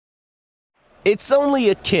It's only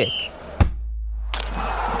a kick,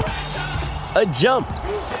 a jump,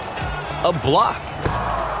 a block.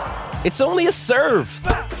 It's only a serve.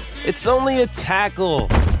 It's only a tackle,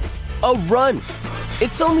 a run.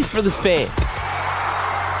 It's only for the fans.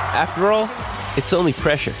 After all, it's only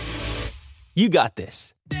pressure. You got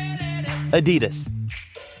this. Adidas.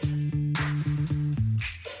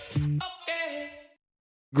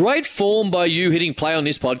 Great form by you hitting play on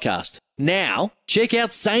this podcast. Now, check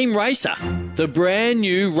out Same Racer, the brand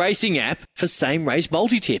new racing app for same race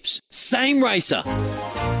multi-tips. Same Racer.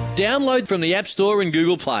 Download from the App Store and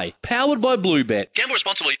Google Play. Powered by Bluebet. Gamble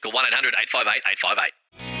responsibly. Call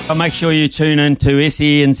 1-800-858-858. Make sure you tune in to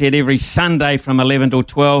SENZ every Sunday from 11 till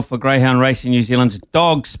 12 for Greyhound Racing New Zealand's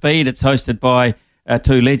Dog Speed. It's hosted by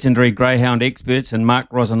two legendary Greyhound experts, and Mark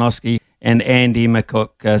Rosanowski and Andy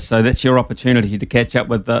McCook. So that's your opportunity to catch up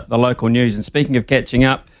with the local news. And speaking of catching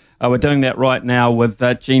up, we're doing that right now with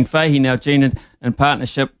Jean Fahey. Now, Jean, in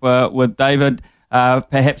partnership with David,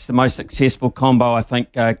 perhaps the most successful combo, I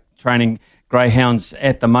think, training greyhounds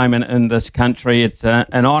at the moment in this country. It's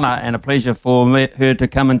an honour and a pleasure for her to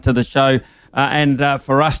come into the show and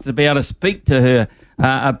for us to be able to speak to her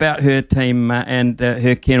about her team and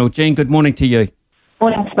her kennel. Jean, good morning to you.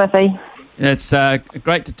 Morning, Smithy. It's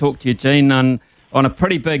great to talk to you, Jean, on a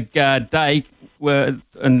pretty big day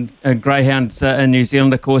in greyhounds in New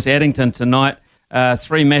Zealand. Of course, Addington tonight,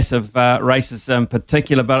 three massive races in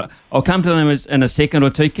particular, but I'll come to them in a second or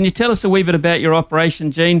two. Can you tell us a wee bit about your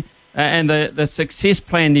operation, Jean, and the success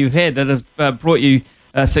plan you've had that have brought you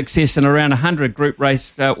success in around 100 group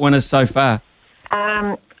race winners so far?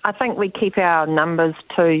 I think we keep our numbers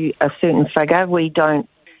to a certain figure. We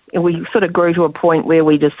sort of grew to a point where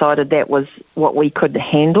we decided that was what we could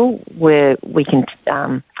handle, where we can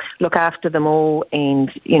look after them all,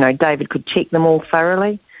 and David could check them all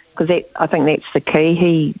thoroughly, because I think that's the key.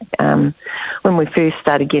 He, when we first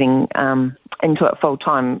started getting into it full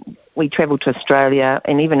time, we travelled to Australia,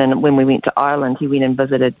 and even when we went to Ireland, he went and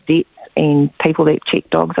visited vets and people that check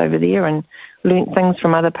dogs over there and learnt things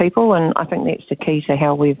from other people, and I think that's the key to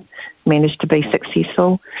how we've managed to be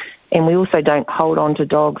successful. And we also don't hold on to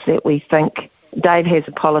dogs that we think... Dave has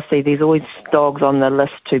a policy, there's always dogs on the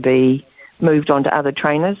list to be moved on to other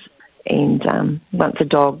trainers, and once a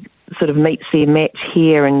dog sort of meets their match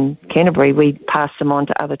here in Canterbury, we pass them on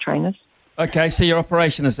to other trainers. Okay, so your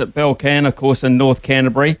operation is at Belcan, of course, in North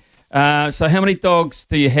Canterbury. So how many dogs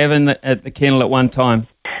do you have at the kennel at one time?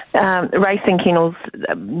 Racing kennels,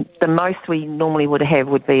 the most we normally would have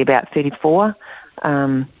would be about 34.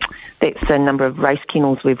 That's the number of race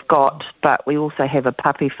kennels we've got, but we also have a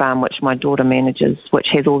puppy farm which my daughter manages, which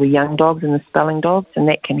has all the young dogs and the spelling dogs, and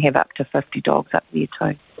that can have up to 50 dogs up there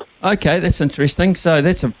too. Okay, that's interesting. So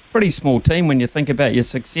that's a pretty small team when you think about your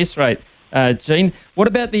success rate, Jean. What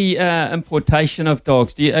about the importation of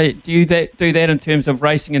dogs? Do you do that in terms of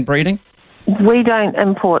racing and breeding? We don't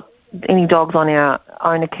import any dogs on our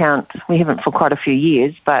own account. We haven't for quite a few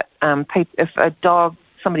years, but if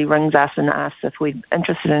somebody rings us and asks if we're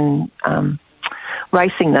interested in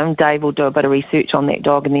racing them, Dave will do a bit of research on that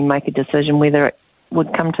dog and then make a decision whether it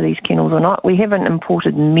would come to these kennels or not. We haven't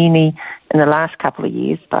imported many in the last couple of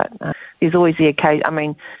years, but there's always the occasion. I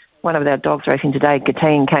mean, one of our dogs racing today,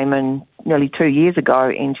 Gatine, came in nearly 2 years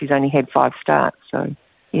ago and she's only had 5 starts. So,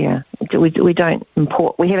 yeah, we don't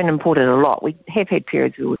import. We haven't imported a lot. We have had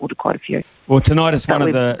periods where we've ordered quite a few. Well, tonight is one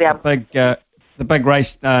of the big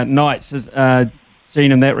race nights,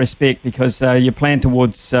 Jean, in that respect, because you plan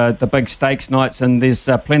towards the big stakes nights, and there's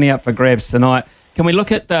plenty up for grabs tonight. Can we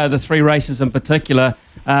look at the 3 races in particular,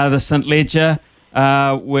 the St Ledger,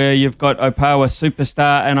 where you've got Opawa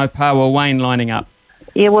Superstar and Opawa Wayne lining up?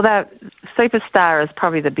 Yeah, well, Superstar is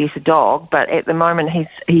probably the better dog, but at the moment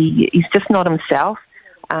he's just not himself.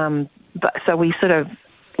 But so we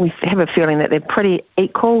have a feeling that they're pretty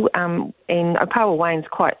equal. And Opawa Wayne's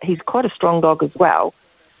he's quite a strong dog as well.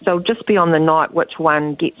 So just be on the night which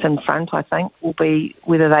one gets in front, I think, will be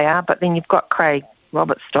whether they are. But then you've got Craig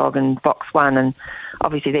Roberts' dog in box 1, and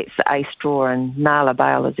obviously that's the ace draw, and Naya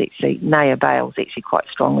Bale is actually quite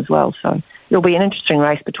strong as well. So it'll be an interesting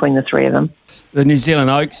race between the 3 of them. The New Zealand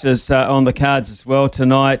Oaks is on the cards as well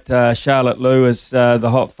tonight. Charlotte Lou is the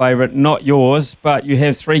hot favourite, not yours, but you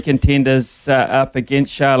have 3 contenders up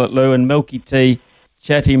against Charlotte Lou and Milky Tea,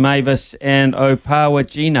 Chatty Mavis and Opawa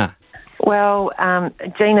Gina. Well,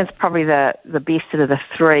 Gina's probably the best of the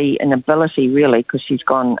 3 in ability, really, because she's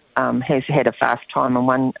has had a fast time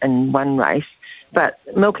in one race. But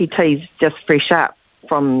Milky Tea's just fresh up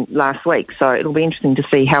from last week, so it'll be interesting to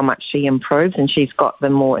see how much she improves, and she's got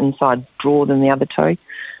the more inside draw than the other 2.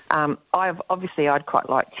 I'd quite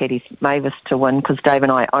like Teddy Mavis to win because Dave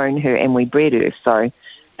and I own her and we bred her. So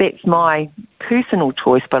that's my personal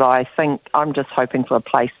choice, but I think I'm just hoping for a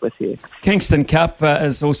place with her. Kingston Cup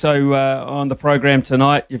is also on the program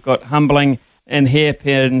tonight. You've got Humbling and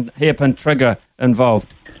Hairpin Trigger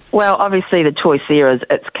involved. Well, obviously the choice there is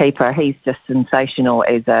its keeper. He's just sensational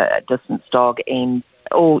as a distance dog, and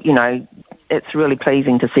it's really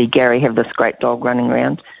pleasing to see Gary have this great dog running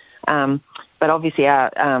around. But obviously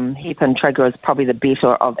our Hairpin Trigger is probably the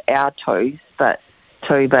better of our two. But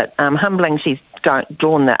Humbling, she's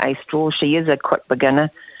drawn the ace draw. She is a quick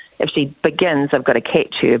beginner. If she begins, I've got to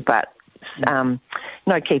catch her, but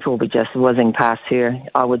no keeper will be just whizzing past her,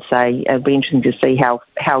 I would say. It'll be interesting to see how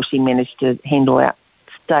she managed to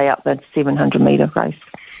stay up the 700-metre race.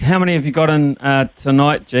 How many have you got in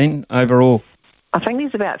tonight, Jean, overall? I think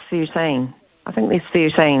there's about 13.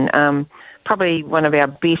 Probably one of our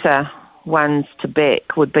better ones to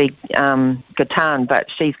back would be Gatan, but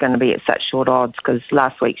she's going to be at such short odds because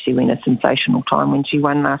last week she went a sensational time when she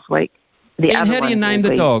won last week. How do you name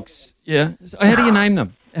the dogs? Yeah, how do you name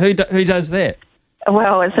them? Who does that?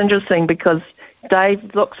 Well, it's interesting because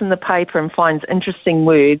Dave looks in the paper and finds interesting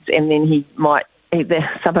words, and then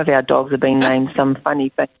some of our dogs have been named some funny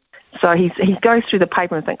thing. So he goes through the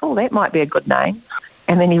paper and thinks, oh, that might be a good name.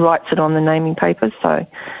 And then he writes it on the naming papers. So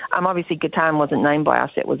obviously Gatan wasn't named by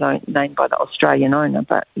us. It was named by the Australian owner.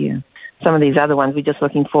 But, yeah, some of these other ones, we're just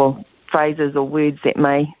looking for phrases or words that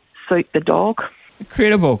may suit the dog.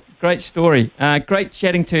 Incredible. Great story. Great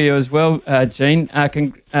chatting to you as well, Jean.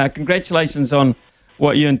 Congratulations on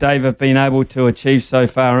what you and Dave have been able to achieve so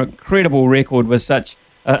far. Incredible record with such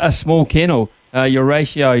a small kennel. Your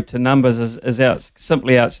ratio to numbers is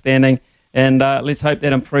simply outstanding. And let's hope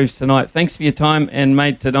that improves tonight. Thanks for your time, and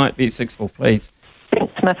may tonight be successful, please.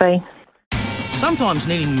 Thanks, Smithy. Sometimes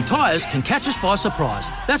needing new tyres can catch us by surprise.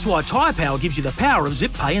 That's why Tyre Power gives you the power of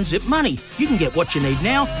zip pay and zip money. You can get what you need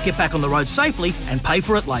now, get back on the road safely, and pay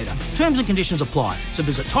for it later. Terms and conditions apply. So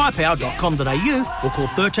visit tyrepower.com.au or call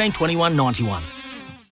 13 21 91.